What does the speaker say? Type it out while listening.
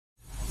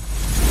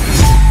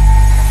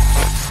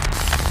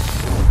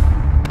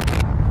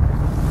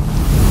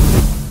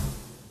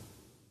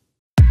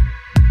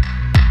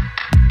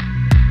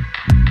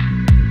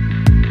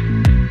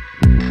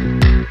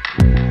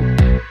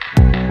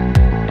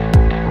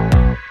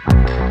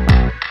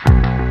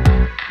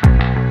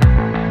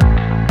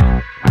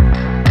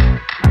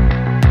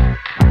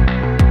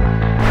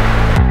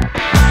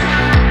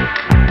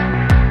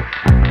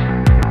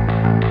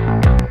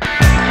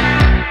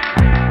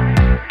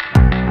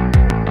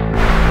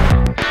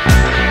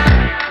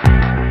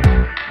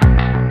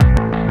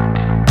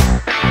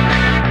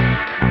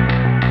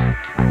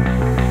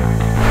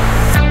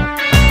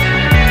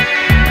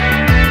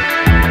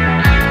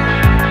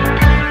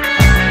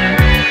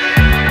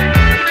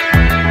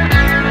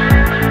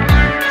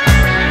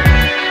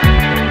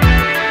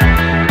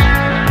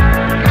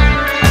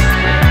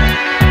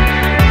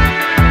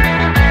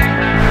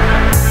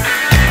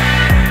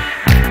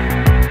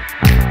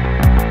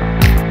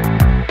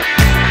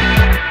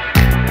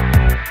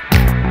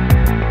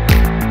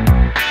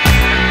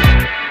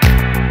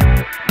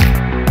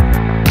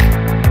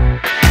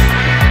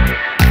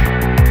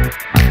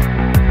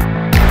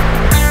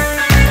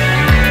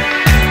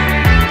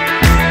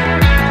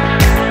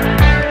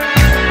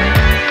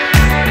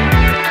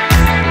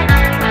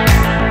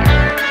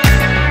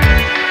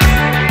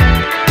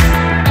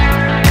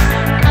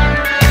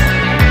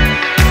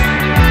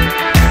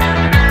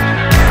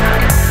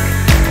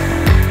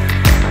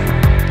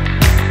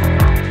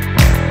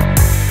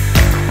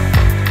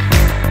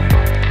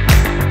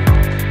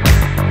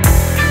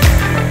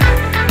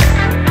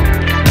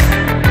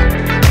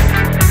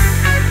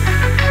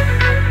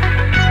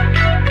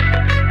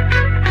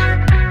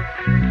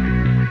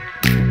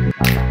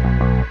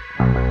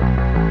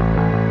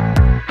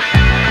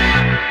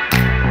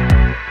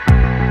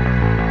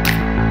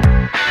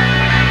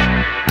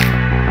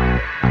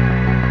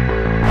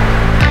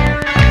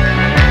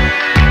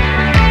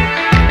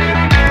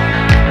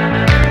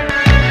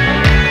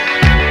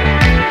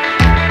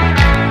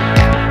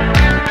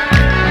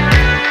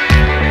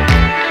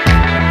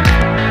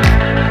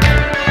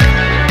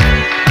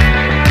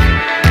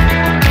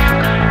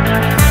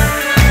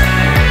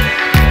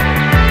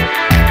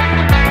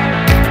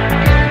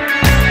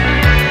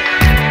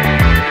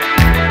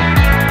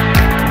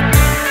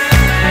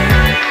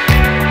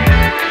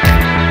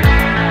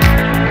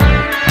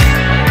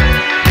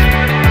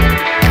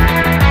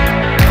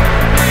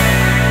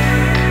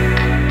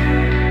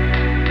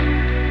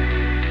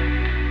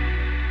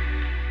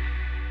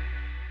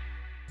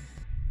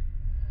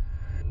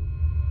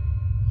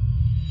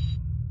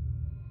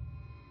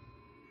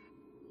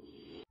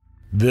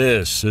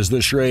This is the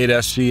Schrade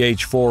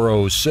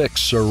SCH406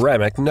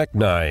 ceramic neck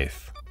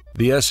knife.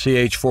 The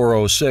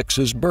SCH406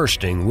 is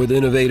bursting with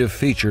innovative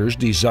features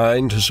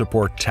designed to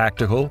support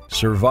tactical,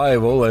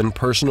 survival, and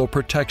personal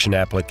protection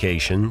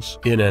applications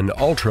in an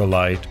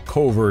ultralight,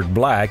 covert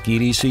black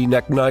EDC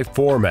neck knife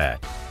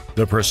format.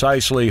 The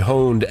precisely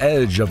honed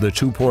edge of the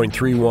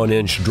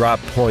 2.31-inch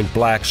drop-point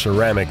black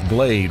ceramic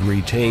blade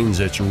retains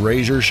its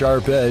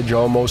razor-sharp edge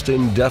almost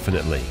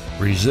indefinitely,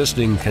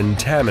 resisting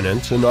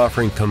contaminants and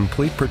offering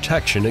complete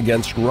protection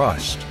against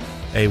rust.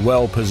 A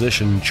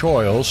well-positioned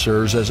choil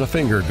serves as a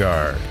finger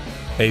guard.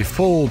 A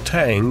full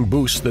tang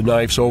boosts the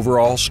knife's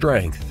overall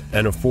strength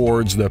and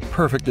affords the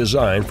perfect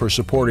design for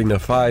supporting the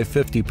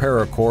 550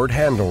 paracord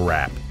handle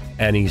wrap,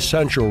 an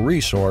essential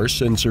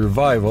resource in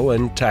survival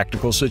and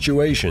tactical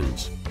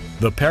situations.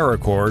 The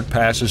paracord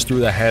passes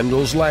through the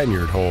handle's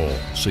lanyard hole,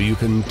 so you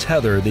can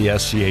tether the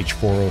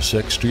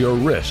SCH406 to your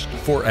wrist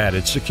for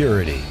added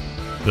security.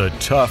 The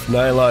tough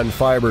nylon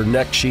fiber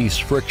neck sheath's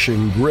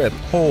friction grip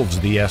holds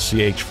the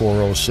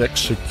SCH406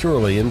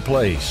 securely in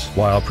place,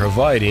 while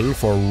providing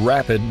for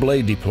rapid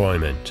blade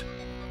deployment.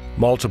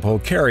 Multiple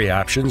carry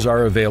options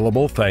are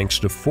available thanks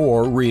to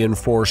 4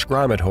 reinforced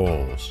grommet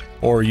holes,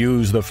 or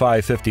use the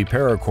 550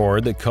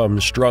 paracord that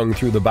comes strung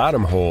through the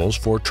bottom holes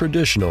for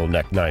traditional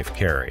neck knife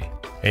carry.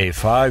 A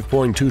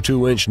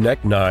 5.22-inch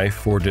neck knife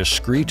for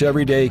discreet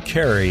everyday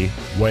carry,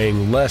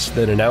 weighing less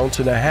than 1.5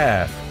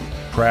 ounces,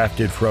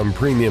 crafted from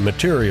premium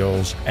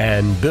materials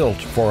and built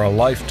for a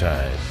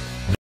lifetime.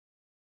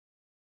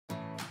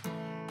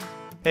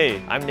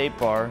 Hey, I'm Nate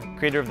Barr,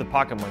 creator of the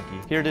Pocket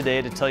Monkey, here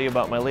today to tell you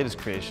about my latest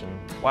creation,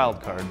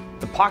 WildCard.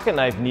 The pocket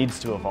knife needs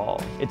to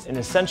evolve. It's an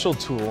essential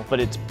tool,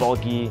 but it's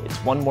bulky, it's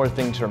one more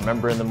thing to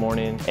remember in the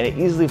morning, and it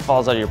easily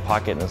falls out of your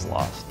pocket and is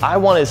lost. I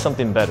wanted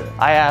something better.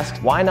 I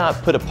asked, why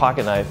not put a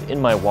pocket knife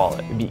in my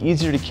wallet? It'd be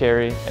easier to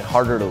carry and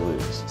harder to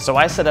lose. So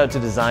I set out to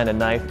design a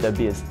knife that'd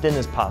be as thin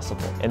as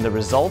possible, and the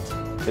result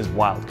is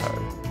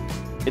WildCard.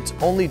 It's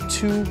only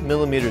 2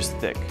 millimeters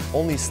thick,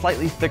 only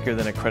slightly thicker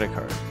than a credit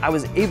card. I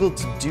was able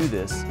to do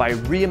this by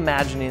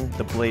reimagining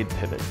the blade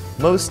pivot.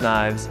 Most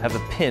knives have a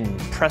pin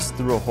pressed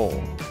through a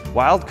hole.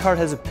 WildCard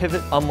has a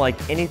pivot unlike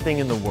anything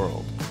in the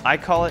world. I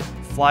call it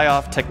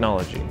fly-off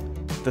technology.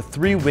 The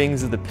 3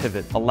 wings of the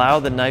pivot allow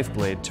the knife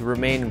blade to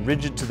remain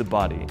rigid to the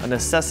body, a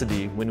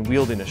necessity when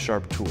wielding a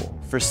sharp tool.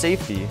 For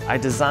safety, I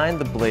designed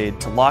the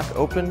blade to lock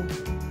open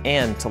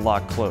and to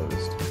lock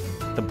closed.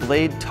 The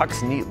blade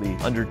tucks neatly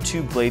under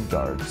 2 blade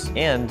guards,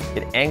 and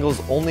it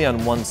angles only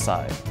on one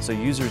side, so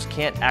users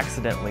can't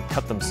accidentally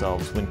cut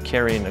themselves when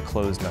carrying a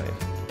closed knife.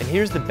 And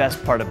here's the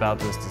best part about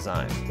this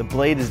design. The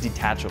blade is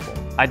detachable.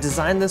 I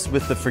designed this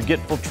with the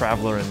forgetful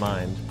traveler in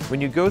mind. When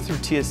you go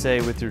through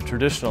TSA with your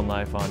traditional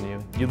knife on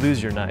you, you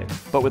lose your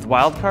knife. But with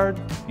WildCard,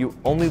 you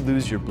only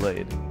lose your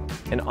blade.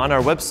 And on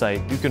our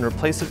website, you can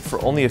replace it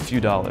for only a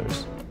few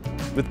dollars.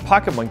 With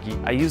Pocket Monkey,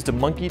 I used a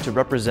monkey to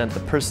represent the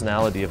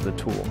personality of the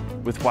tool.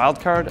 With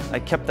WildCard, I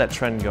kept that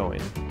trend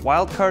going.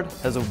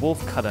 WildCard has a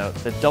wolf cutout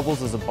that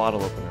doubles as a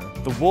bottle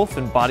opener. The wolf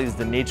embodies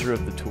the nature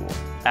of the tool,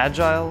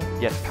 agile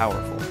yet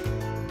powerful.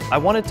 I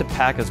wanted to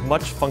pack as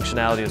much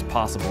functionality as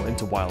possible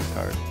into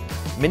WildCard.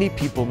 Many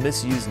people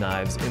misuse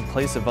knives in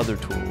place of other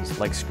tools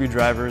like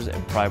screwdrivers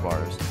and pry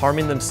bars,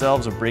 harming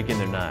themselves or breaking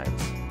their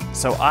knives.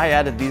 So I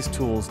added these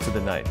tools to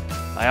the knife.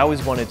 I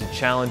always wanted to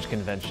challenge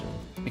convention.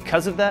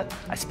 Because of that,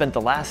 I spent the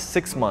last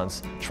 6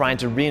 months trying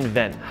to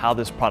reinvent how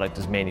this product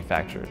is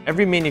manufactured.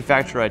 Every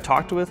manufacturer I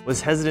talked with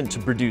was hesitant to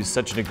produce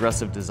such an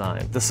aggressive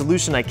design. The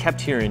solution I kept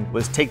hearing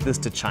was take this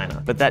to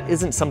China, but that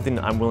isn't something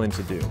I'm willing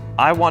to do.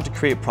 I want to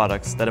create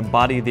products that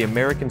embody the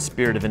American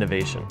spirit of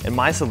innovation, and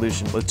my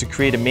solution was to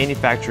create a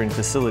manufacturing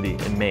facility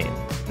in Maine.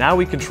 Now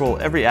we control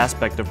every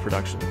aspect of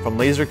production, from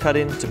laser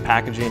cutting to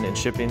packaging and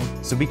shipping,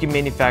 so we can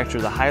manufacture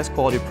the highest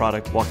quality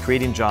product while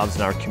creating jobs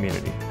in our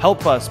community.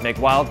 Help us make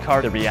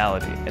WildCard a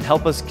reality, and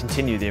help us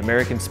continue the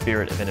American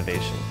spirit of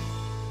innovation.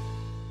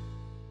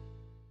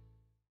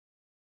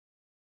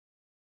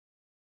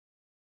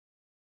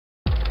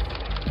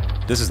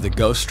 This is the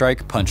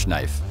Ghostrike punch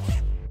knife.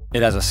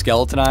 It has a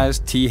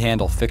skeletonized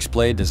T-handle fixed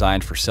blade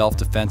designed for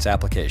self-defense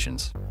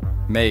applications.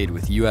 Made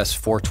with US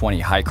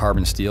 420 high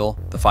carbon steel,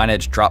 the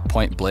fine-edged drop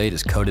point blade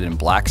is coated in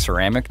black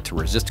ceramic to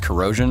resist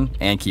corrosion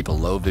and keep a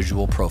low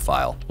visual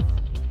profile.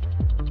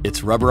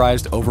 Its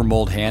rubberized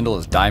overmold handle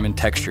is diamond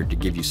textured to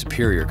give you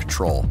superior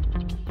control.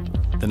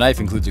 The knife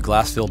includes a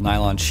glass-filled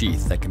nylon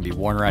sheath that can be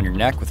worn around your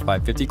neck with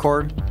 550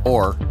 cord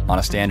or on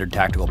a standard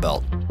tactical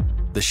belt.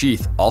 The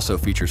sheath also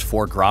features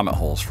 4 grommet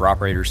holes for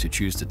operators who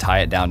choose to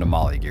tie it down to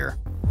molly gear.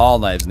 All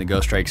knives in the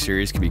Ghostrike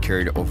series can be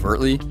carried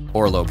overtly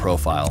or low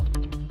profile.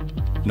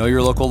 Know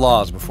your local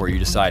laws before you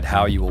decide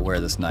how you will wear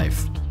this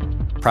knife.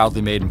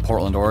 Proudly made in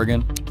Portland,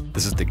 Oregon,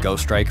 this is the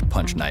Ghostrike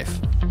punch knife.